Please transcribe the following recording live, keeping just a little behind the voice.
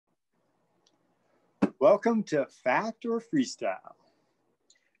Welcome to Fact or Freestyle.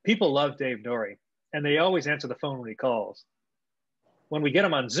 People love Dave Nourie, and they always answer the phone when he calls. When we get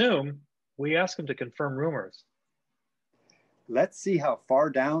him on Zoom, we ask him to confirm rumors. Let's see how far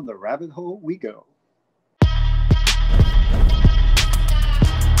down the rabbit hole we go.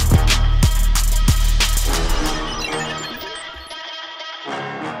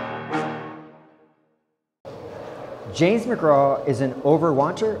 James McGraw is an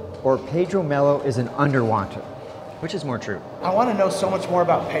over-wanter or Pedro Mello is an under-wanter? Which is more true? I want to know so much more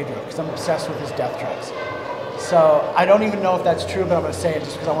about Pedro because I'm obsessed with his death tracks. So I don't even know if that's true, but I'm going to say it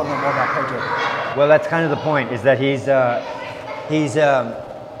just because I want to know more about Pedro. Well, that's kind of the point, is that he's a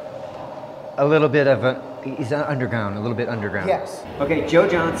little bit of he's underground, a little bit underground. Yes. Okay, Joe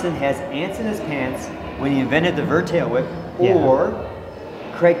Johnson has ants in his pants when he invented the Vertail whip, or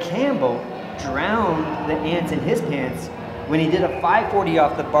Craig Campbell drowned the ants in his pants when he did a 540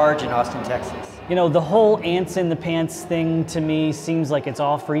 off the barge in Austin, Texas. You know, the whole ants in the pants thing to me seems like it's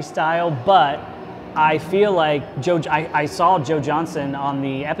all freestyle, but I feel like I saw Joe Johnson on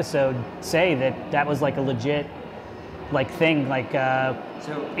the episode say that was like a legit thing,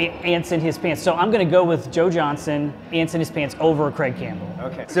 ants in his pants. So I'm gonna go with Joe Johnson, ants in his pants over Craig Campbell.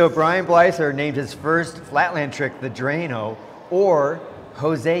 Okay. So Brian Blyther named his first flatland trick the Drano, or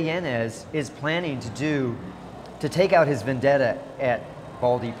Jose Yanez is planning to take out his vendetta at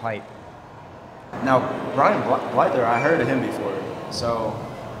Baldy Pipe. Now, Brian Blyther, I heard of him before, so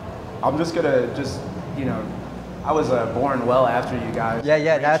I'm just gonna I was born well after you guys.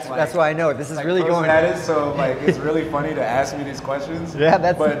 Yeah, that's why I know. This is really going at it, so it's really funny to ask me these questions. Yeah,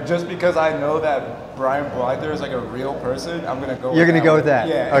 but just because I know that Brian Blyther is like a real person, I'm gonna go. You're gonna go with that.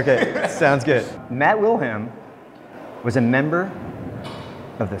 Yeah. Okay, sounds good. Matt Wilhelm was a member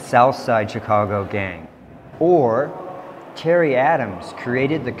of the South Side Chicago gang, or Terry Adams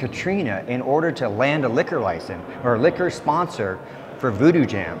created the Katrina in order to land a liquor license or liquor sponsor for Voodoo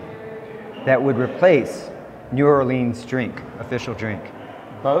Jam that would replace New Orleans drink, official drink.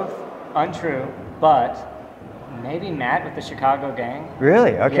 Both untrue, but maybe Matt with the Chicago gang.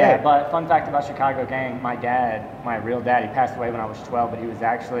 Really? Okay. Yeah, but fun fact about Chicago gang, my dad, my real dad, he passed away when I was 12, but he was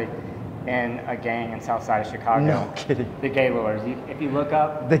actually in a gang in South Side of Chicago. No kidding. The Gaylords. If you look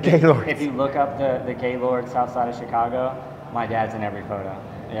up the Gaylords. If you look up the Gaylords South Side of Chicago, my dad's in every photo.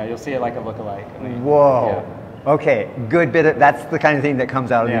 Yeah, you'll see it like a lookalike. I mean, whoa. Yeah. Okay, good bit of, that's the kind of thing that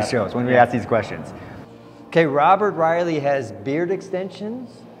comes out of these shows when we ask these questions. Okay, Robert Riley has beard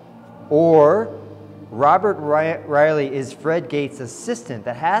extensions, or Robert Riley is Fred Gates' assistant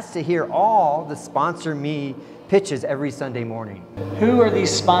that has to hear all the Sponsor Me pitches every Sunday morning. Who are these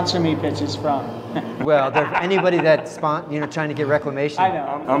Sponsor Me pitches from? Well, they're anybody that's trying to get reclamation. I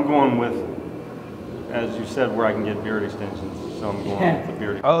know. I'm going with, as you said, where I can get beard extensions. So I'm going with the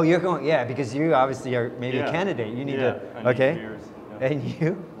beard. Oh, you're going, because you obviously are maybe a candidate. You need to, okay. Beards, And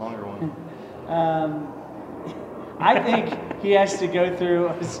you? Longer one. I think he has to go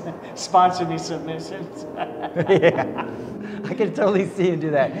through Sponsor Me submissions. Yeah, I can totally see him do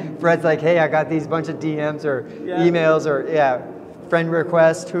that. Fred's like, hey, I got these bunch of DMs or emails or friend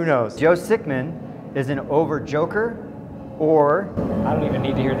requests, who knows. Joe Sickman is an over joker, or I don't even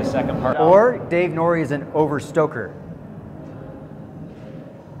need to hear the second part. Or Dave Nourie is an over stoker.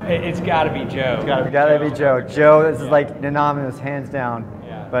 It's got to be Joe. It's gotta be Joe. Joe, this is like anonymous, hands down.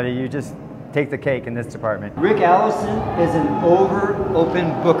 Yeah. But you just take the cake in this department. Rick Allison is an over open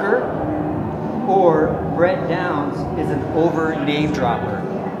booker, or Brett Downs is an over name dropper.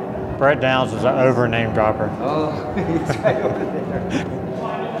 Brett Downs is an over name dropper. Oh, he's right over there.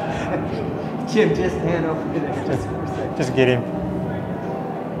 Jim, just hand over there just for a second. Just get him.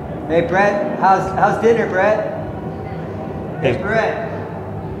 Hey Brett, how's dinner, Brett? Hey Brett.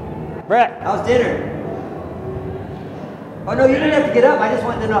 Brett. How's dinner? Oh no, you didn't have to get up. I just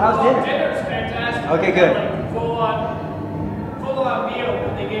wanted to know how's dinner. Dinner's fantastic. Okay, good. Full on meal,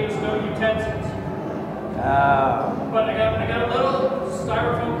 but they gave us no utensils. But I got a little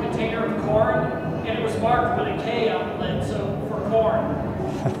styrofoam container of corn, and it was marked with a K on the lid, so for corn.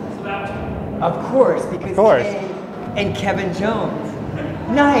 So that's Of course, because Kay and Kevin Jones.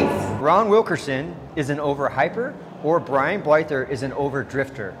 Nice. Ron Wilkerson is an over hyper, or Brian Blyther is an over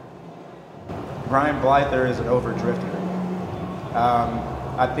drifter. Brian Blyther is an over drifter.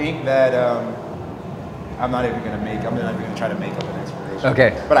 I think that I'm not even gonna try to make up an explanation.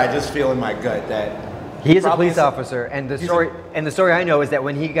 Okay. But I just feel in my gut that he is a police officer, and the story I know is that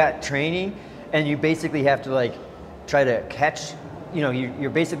when he got training, and you basically have to try to catch, you're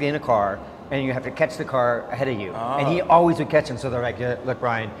basically in a car, and you have to catch the car ahead of you, and he always would catch him. So they're like, look,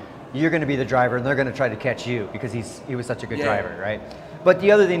 Brian, you're going to be the driver, and they're going to try to catch you because he was such a good driver, right? But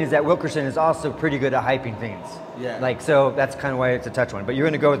the other thing is that Wilkerson is also pretty good at hyping things. Yeah. Like, so that's kind of why it's a touch one. But you're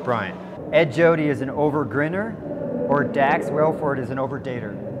going to go with Brian. Ed Jody is an over-grinner, or Dax Wellford is an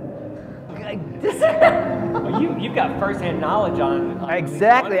over-dater. Well, you've got first-hand knowledge on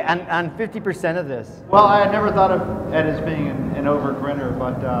Exactly, on 50% of this. Well, I had never thought of Ed as being an over-grinner,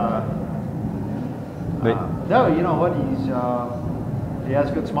 but no, you know what? He has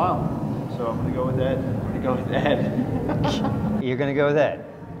a good smile, so I'm going to go with Ed. I'm going to go with Ed. You're going to go with Ed.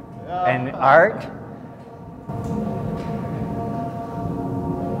 And Art?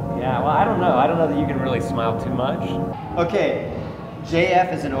 Yeah, well, I don't know. I don't know that you can really smile too much. Okay,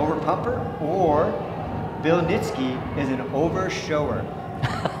 JF is an over-pumper, or Bill Nitsky is an over-shower.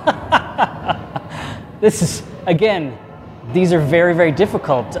 This is, again, these are very, very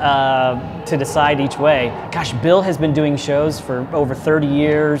difficult to decide each way. Gosh, Bill has been doing shows for over 30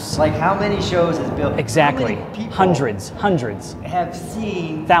 years. Like, how many shows has Bill? Exactly. How many people Hundreds. have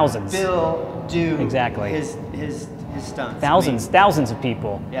seen Thousands. Bill do Exactly. his stunts. Thousands of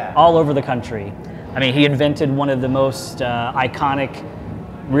people. Yeah. All over the country. I mean, he invented one of the most iconic,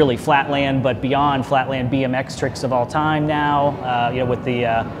 really Flatland, but beyond Flatland BMX tricks of all time now. You know, with the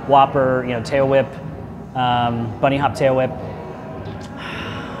Whopper, you know, tail whip, bunny hop tail whip.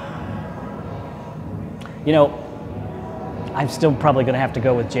 You know, I'm still probably going to have to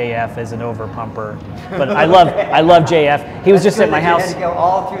go with JF as an over pumper, but I love JF. He was just at my house. You had to go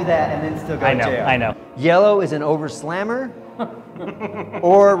all through that and then still go. I know. Yellow is an over slammer,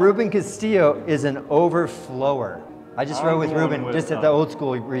 or Ruben Castillo is an overflower. I just rode with Ruben just at the old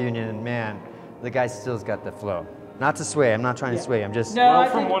school reunion, and man, the guy still's got the flow. Not to sway. I'm not trying to sway. I'm just. No, well,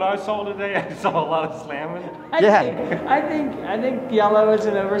 from what I saw today, I saw a lot of slamming. I think Yellow is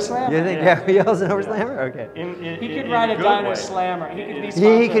an over slammer. You think Yellow's an over slammer? Okay. He could ride a dyno slammer.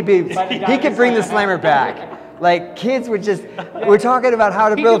 He could bring the slammer back. Like, kids would just, we're talking about how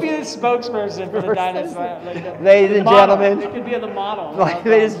to build. He could be the spokesperson for the dyno slammer. Like ladies and gentlemen. It could be the model.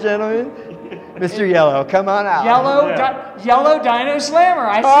 Ladies and gentlemen, Mr. Yellow, come on out. Yellow dyno slammer.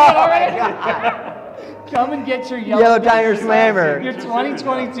 I see it already. Come and get your yellow dyno slammer. Your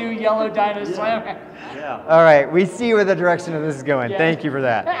 2022 yellow dyno slammer. Yeah. All right, we see where the direction of this is going. Yeah. Thank you for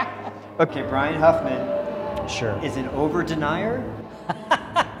that. Okay, Brian Huffman is an over-denier,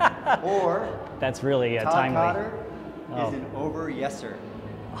 or that's really Todd timely. Cotter is an over-yeser.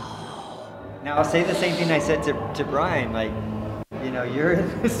 Now, I'll say the same thing I said to Brian, like, you know, you're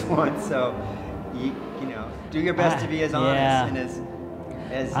in this one, so, you know, do your best to be as honest and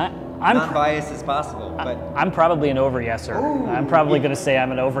as non-biased as possible. But I'm probably an over-yeser. I'm probably going to say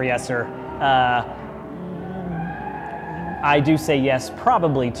I'm an over-yeser. I do say yes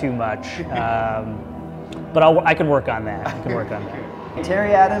probably too much, but I can work on that.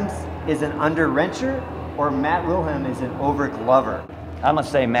 Terry Adams is an under-wrencher, or Matt Wilhelm is an over-glover? I'm gonna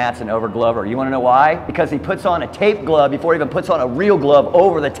say Matt's an over-glover. You wanna know why? Because he puts on a tape glove before he even puts on a real glove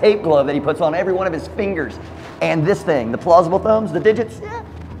over the tape glove that he puts on every one of his fingers. And this thing, the plausible thumbs, the digits, yeah,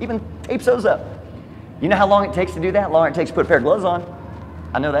 even tapes those up. You know how long it takes to do that? How long it takes to put a pair of gloves on?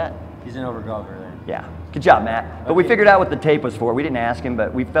 I know that. He's an over-glover then. Yeah, good job, Matt. But we figured out what the tape was for. We didn't ask him,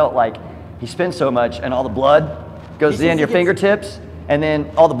 but we felt like he spins so much and all the blood goes into your fingertips, and then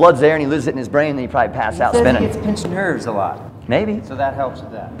all the blood's there and he loses it in his brain and then he probably passes out spinning. He gets pinched nerves a lot. Maybe. So that helps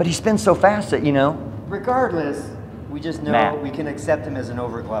with that. But he spins so fast that, you know. Regardless, we just know we can accept him as an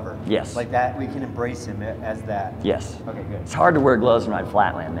over-glover. Yes. Like that, we can embrace him as that. Yes. Okay, good. It's hard to wear gloves and ride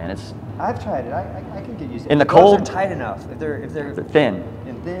Flatland, man. I've tried it. I can get used to it. In the gloves cold? Are tight enough. If they're thin.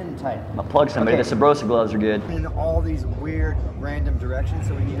 And thin, tight. I'll plug somebody. The Sabrosa gloves are good. In all these weird, random directions,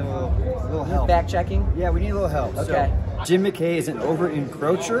 so we need a little help. Back checking? Yeah, we need a little help. Okay. So, Jim McKay is an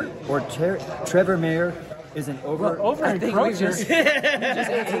over-encroacher, or Trevor Mayer is an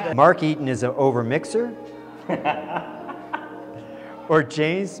over-encroacher. Mark Eaton is an over-mixer. Or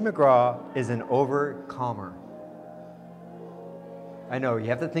James McGraw is an over-calmer. I know, you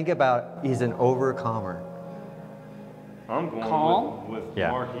have to think about he's an over-calmer. I'm going with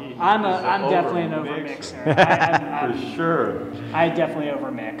Mark Eaton. I'm definitely an over-mixer. For sure. I definitely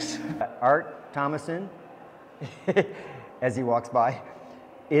over-mix. Art Thomason, as he walks by,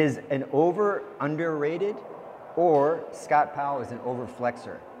 is an over-underrated, or Scott Powell is an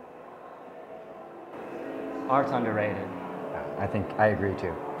over-flexor. Art's underrated. I think I agree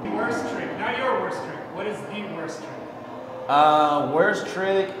too. Worst trick, not your worst trick. What is the worst trick? Worst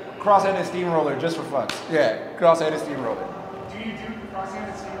trick, cross-handed steamroller just for fun. Yeah, cross-handed steamroller. Do you do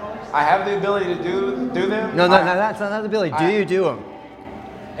cross-handed steamrollers? I have the ability to do them. No, that's not the ability. Do you do them?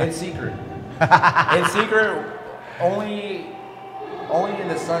 In secret. In secret, only in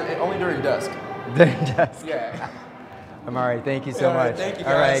the sun, only during dusk. During dusk. Yeah. I'm all right. Thank you so much. Thank you,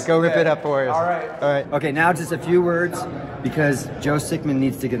 All guys. right, go rip it up for us. All right. All right. Okay, now just a few words because Joe Sickman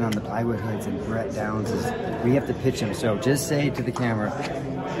needs to get on the plywood hoods and Brett Downs we have to pitch him. So just say to the camera,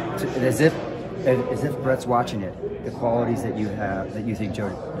 as if Brett's watching it, the qualities that you have that you think Joe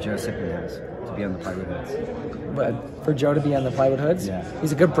Sickman has to be on the plywood hoods. But for Joe to be on the plywood hoods, yeah.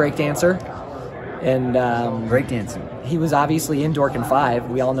 He's a good break dancer. And breakdancing. He was obviously in Dorkin 5.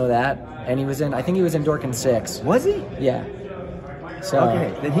 We all know that. And he was in, I think he was in Dorkin 6. Was he? Yeah. So,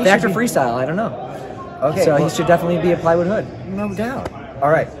 okay. Then he factor freestyle, I don't know. Okay. So he should definitely be a plywood hood. No doubt. All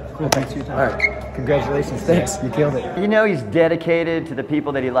right. Cool. Thanks for your time. All right. Congratulations. Thanks. You killed it. You know he's dedicated to the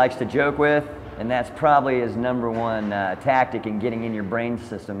people that he likes to joke with, and that's probably his #1 tactic in getting in your brain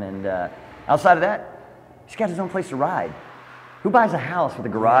system. And outside of that, he's got his own place to ride. Who buys a house with a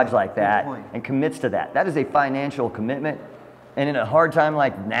garage like that and commits to that? That is a financial commitment. And in a hard time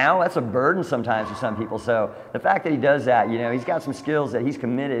like now, that's a burden sometimes for some people. So the fact that he does that, you know, he's got some skills that he's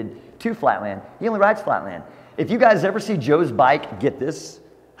committed to Flatland. He only rides Flatland. If you guys ever see Joe's bike get this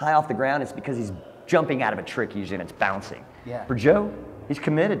high off the ground, it's because he's jumping out of a trick usually and it's bouncing. Yeah. For Joe, he's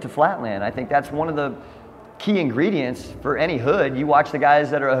committed to Flatland. I think that's one of the key ingredients for any hood. You watch the guys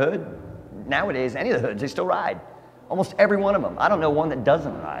that are a hood, nowadays, any of the hoods, they still ride. Almost every one of them. I don't know one that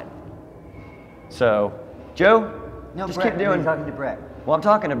doesn't ride. So, Joe, just Brett, keep doing. you're talking to Brett. Well, I'm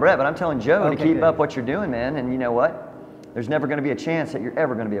talking to Brett, but I'm telling Joe to keep good. up what you're doing, man. And you know what? There's never going to be a chance that you're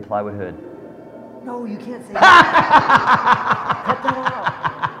ever going to be a plywood hood. No, you can't say that. Cut that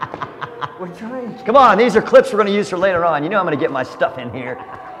out. We're trying. Come on, these are clips we're going to use for later on. You know I'm going to get my stuff in here.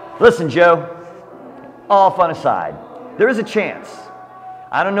 Listen, Joe, all fun aside, there is a chance.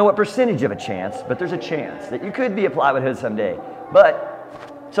 I don't know what percentage of a chance, but there's a chance that you could be a plywood hood someday. But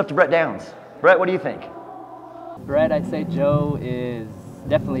it's up to Brett Downs. Brett, what do you think? Brett, I'd say Joe is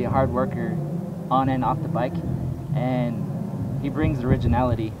definitely a hard worker on and off the bike, and he brings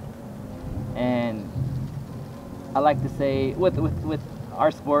originality. And I like to say, with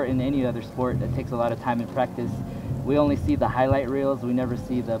our sport and any other sport that takes a lot of time and practice, we only see the highlight reels. We never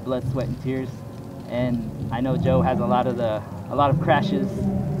see the blood, sweat, and tears. And I know Joe has a lot of crashes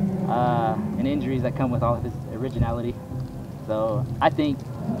and injuries that come with all of his originality. So I think,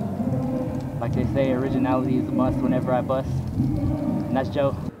 like they say, originality is a must whenever I bust, and that's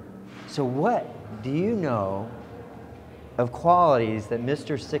Joe. So what do you know of qualities that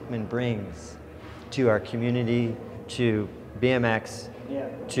Mr. Sickman brings to our community, to BMX,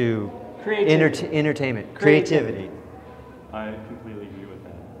 to entertainment, creativity? I completely agree with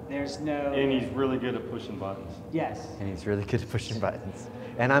that. There's no... And he's really good at pushing buttons. Yes. And he's really good at pushing buttons.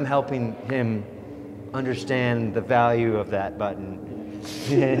 And I'm helping him understand the value of that button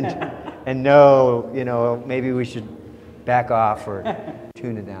and know, you know, maybe we should back off or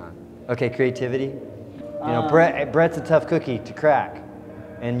tune it down. Okay, creativity. You know, Brett's a tough cookie to crack.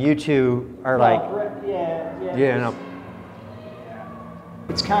 And you two are like, you know.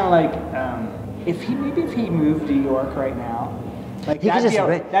 It's kind of like if he moved to York right now, like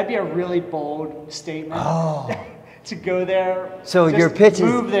that'd be a really bold statement. Oh. To go there. So your pitch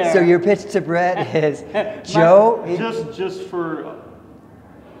is. So your pitch to Brett is, Joe. Just for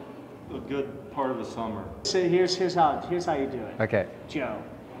a good part of the summer. So here's how you do it. Okay. Joe.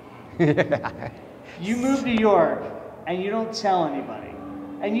 You move to York and you don't tell anybody,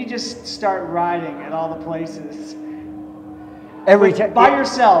 and you just start riding at all the places. Every time by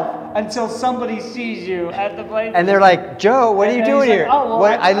yourself until somebody sees you at the place. And they're like, Joe, what are you doing here? Oh, well,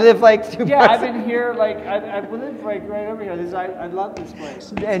 what? I live like 2 Yeah, blocks. I've been here like I live like right over here. I love this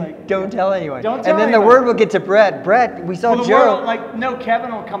place. And like, don't tell anyone. Don't tell and then anyone. The word will get to Brett. Brett, we saw Well, Joe. No,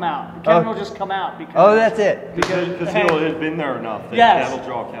 Kevin will come out. Kevin will just come out because. Oh, that's it. Because he'll have been there enough. Yes. That'll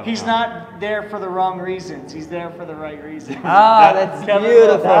draw Kevin He's out. not there for the wrong reasons. He's there for the right reasons. Ah, that's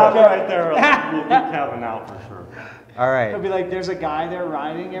beautiful. That right there will get Kevin out for sure. All right. He'll be like, "There's a guy there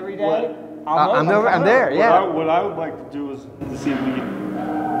riding every day." What? I'm there. Yeah. What I would like to do is to see if we could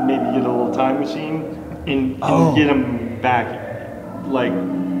maybe get a little time machine and get him back, like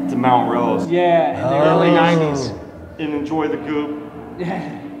to Mount Rose. Yeah, in the early '90s. And enjoy the goop.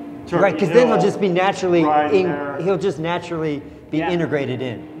 Right, because then he'll just be naturally right he'll just naturally be integrated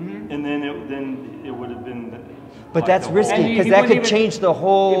in. And then it would have been. But that's risky because that could change the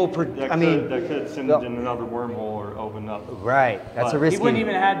whole. That could send it in another wormhole or open up. Right, that's a risky. You wouldn't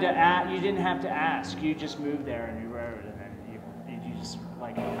even have to. You didn't have to ask. You just moved there and you rode, and then you just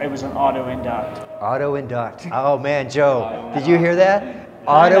like it was an auto induct. Auto induct. Oh man, Joe, did you hear that?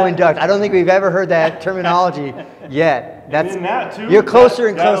 Auto induct. I don't think we've ever heard that terminology yet. That's that too, you're closer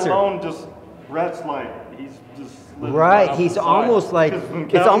and closer. That alone just Brett's like he's just right. He's almost like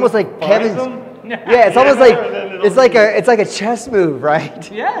it's almost like Kevin's. Yeah, it's almost like it's like a chess move,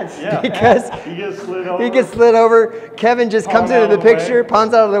 right? Yes. Yeah. Because he gets slid over. He gets slid over. Kevin just Pawn comes into the picture,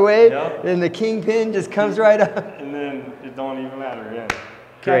 pawns out of the way, Yep. and the kingpin just comes right up. And then it don't even matter. Yeah.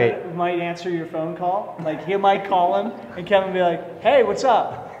 Great. Kevin might answer your phone call. Like he might call him, and Kevin be like, "Hey, what's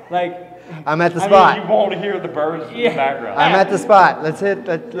up?" Like. I'm at the spot. I mean, you won't hear the birds in the background. I'm at the spot. Let's do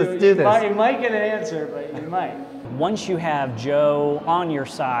this. You might get an answer, but you might. Once you have Joe on your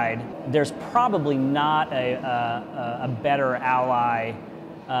side, there's probably not a better ally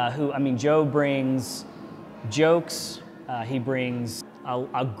Joe brings jokes, he brings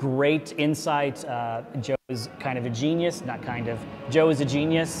a great insight. Joe is kind of a genius, Joe is a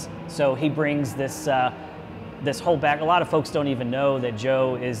genius, so he brings this this whole back. A lot of folks don't even know that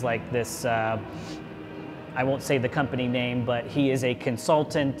Joe is like this, I won't say the company name, but he is a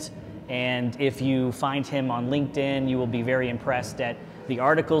consultant. And if you find him on LinkedIn, you will be very impressed at the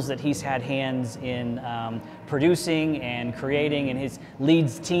articles that he's had hands in producing and creating, and his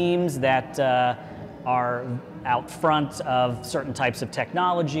leads teams that are out front of certain types of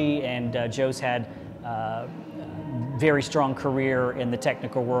technology. And Joe's had a very strong career in the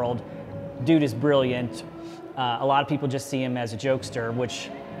technical world. Dude is brilliant. A lot of people just see him as a jokester,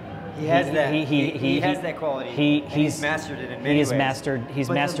 which he has that. He has that quality. He's mastered it in many ways. He's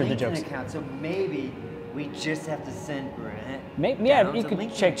mastered the jokes. Account, so maybe we just have to send Brett. Maybe, yeah, you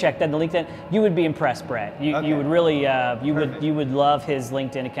could check that the LinkedIn. You would be impressed, Brett. You would really you would love his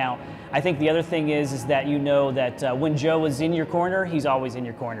LinkedIn account. I think the other thing is that you know that when Joe is in your corner, he's always in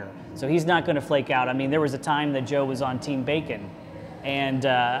your corner. So he's not going to flake out. I mean, there was a time that Joe was on Team Bacon, and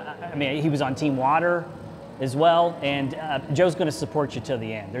he was on Team Water as well, and Joe's going to support you till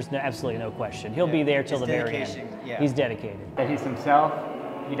the end. There's absolutely no question. He'll be there till the very end. Yeah. He's dedicated. He's himself.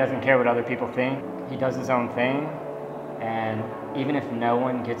 He doesn't care what other people think. He does his own thing, and even if no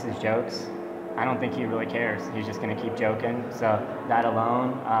one gets his jokes, I don't think he really cares. He's just going to keep joking. So that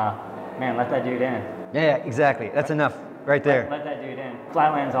alone, man, let that dude in. Yeah, exactly. That's enough right there. Let that dude in.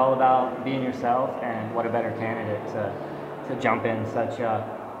 Flatland's all about being yourself, and what a better candidate to jump in such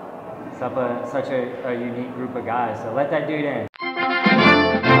a unique group of guys. So let that dude in.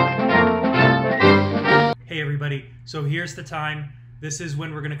 Hey everybody, so here's the time. This is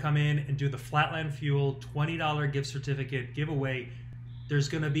when we're gonna come in and do the Flatland Fuel $20 gift certificate giveaway. There's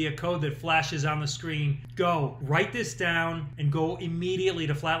gonna be a code that flashes on the screen. Go, write this down and go immediately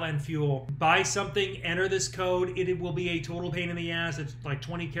to Flatland Fuel. Buy something, enter this code. It will be a total pain in the ass. It's like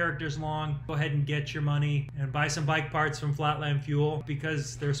 20 characters long. Go ahead and get your money and buy some bike parts from Flatland Fuel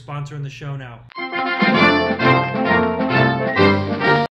because they're sponsoring the show now.